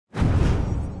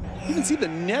You can see the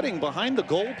netting behind the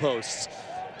goalposts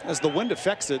as the wind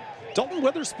affects it. Dalton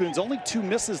Witherspoon's only 2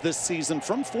 misses this season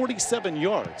from 47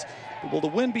 yards. Will the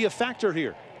wind be a factor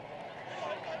here?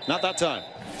 Not that time.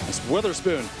 As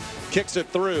Witherspoon kicks it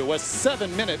through. A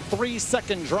 7-minute,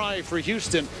 3-second drive for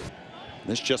Houston.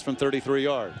 This just from 33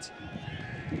 yards.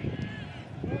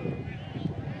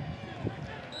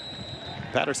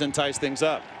 Patterson ties things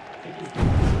up.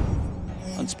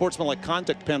 Unsportsmanlike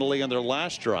conduct penalty on their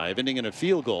last drive, ending in a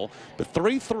field goal. But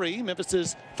 3-3,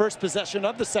 Memphis's first possession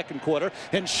of the second quarter.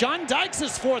 And Sean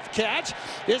Dykes' 4th catch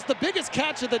is the biggest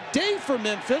catch of the day for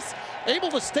Memphis. Able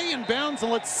to stay in bounds,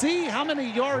 and let's see how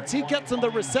many yards he gets on the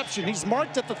reception. He's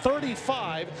marked at the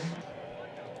 35.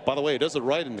 By the way, he does it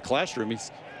right in the classroom.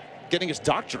 He's getting his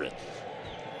doctorate.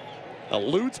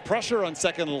 Eludes pressure on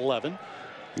 2nd and 11.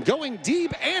 Going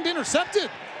deep and intercepted.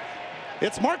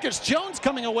 It's Marcus Jones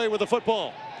coming away with the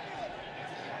football.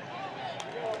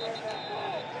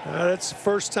 That's the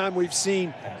first time we've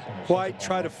seen White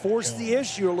try to force the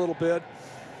issue a little bit.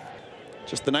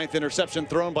 Just the 9th interception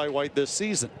thrown by White this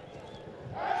season.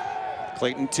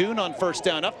 Clayton Tune on first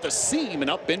down, up the seam and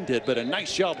upended, but a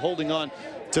nice job holding on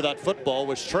to that football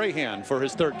was Trahan for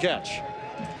his 3rd catch.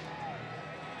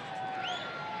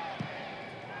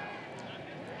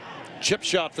 Chip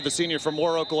shot for the senior from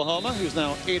Moore, Oklahoma, who's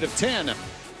now 8 of 10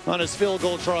 on his field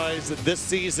goal tries this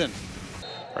season.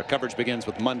 Our coverage begins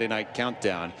with Monday Night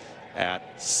Countdown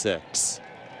at 6.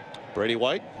 Brady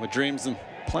White with dreams and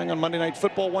playing on Monday Night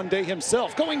Football one day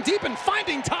himself, going deep and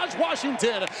finding Taj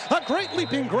Washington. A great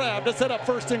leaping grab to set up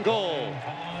 1st and goal.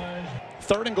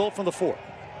 3rd and goal from the 4.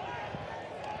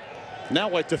 Now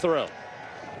White to throw.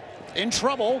 In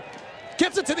trouble.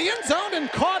 Gets it to the end zone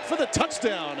and caught for the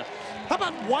touchdown. How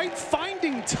about White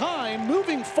finding time,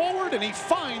 moving forward, and he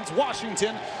finds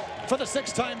Washington for the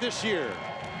 6th time this year.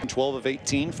 12 of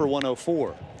 18 for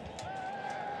 104.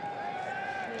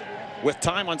 With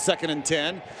time on 2nd and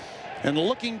 10. And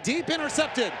looking deep,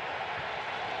 intercepted.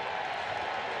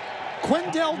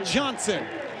 Quindell Johnson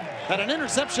had an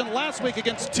interception last week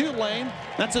against Tulane.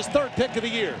 That's his 3rd pick of the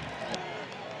year.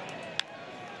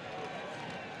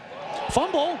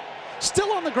 Fumble.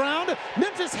 Still on the ground.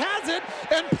 Memphis has it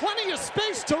and plenty of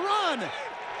space to run.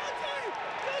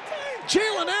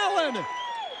 Jalen Allen.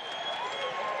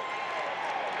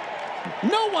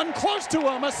 No one close to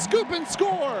him. A scoop and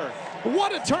score.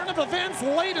 What a turn of events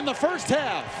late in the first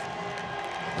half.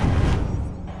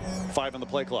 5 on the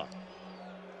play clock.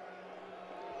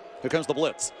 Here comes the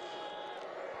blitz.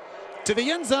 To the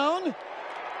end zone.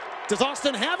 Does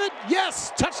Austin have it?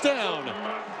 Yes, touchdown.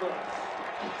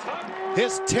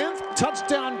 His 10th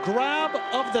touchdown grab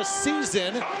of the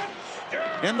season,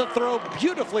 and the throw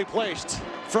beautifully placed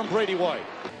from Brady White.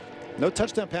 No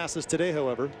touchdown passes today,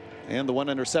 however, and the 1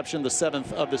 interception, the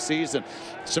 7th of the season.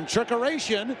 Some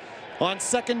trickeration on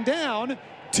 2nd down.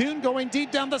 Tune going deep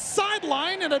down the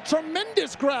sideline, and a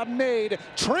tremendous grab made.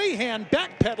 Trahan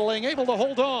backpedaling, able to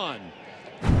hold on.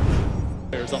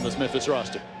 Players on this Memphis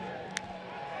roster.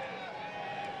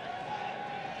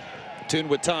 Tune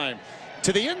with time.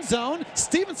 To the end zone,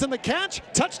 Stevenson the catch,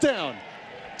 touchdown.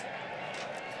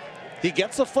 He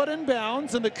gets a foot in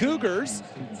bounds, and the Cougars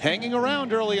hanging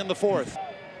around early in the 4th.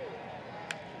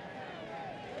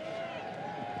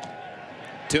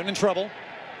 Tune in trouble.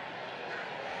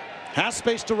 Has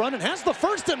space to run and has the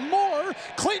 1st and more.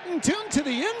 Clayton Tune to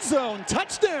the end zone,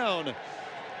 touchdown.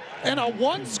 And a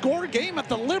 1-score game at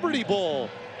the Liberty Bowl.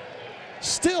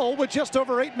 Still with just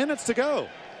over 8 minutes to go.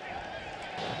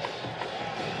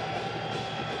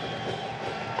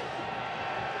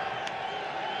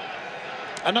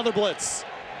 Another blitz.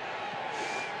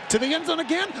 To the end zone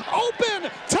again.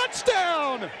 Open.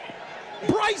 Touchdown.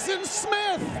 Bryson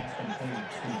Smith.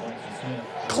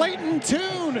 Clayton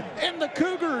Tune and the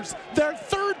Cougars, their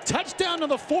 3rd touchdown in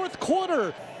the 4th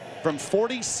quarter. From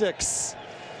 46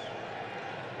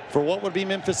 for what would be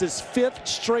Memphis's 5th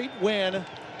straight win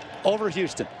over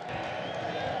Houston.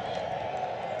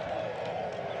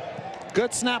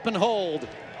 Good snap and hold.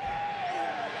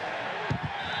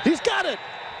 He's got it.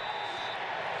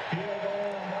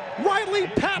 Riley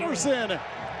Patterson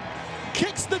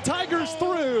kicks the Tigers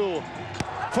through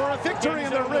for a victory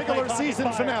in their regular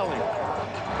season finale.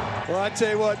 Well, I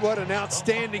tell you what an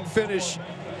outstanding finish.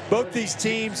 Both these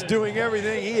teams doing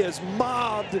everything. He is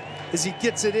mobbed as he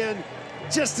gets it in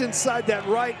just inside that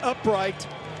right upright.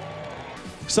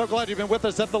 So glad you've been with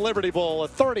us at the Liberty Bowl. A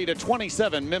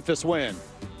 30-27 Memphis win.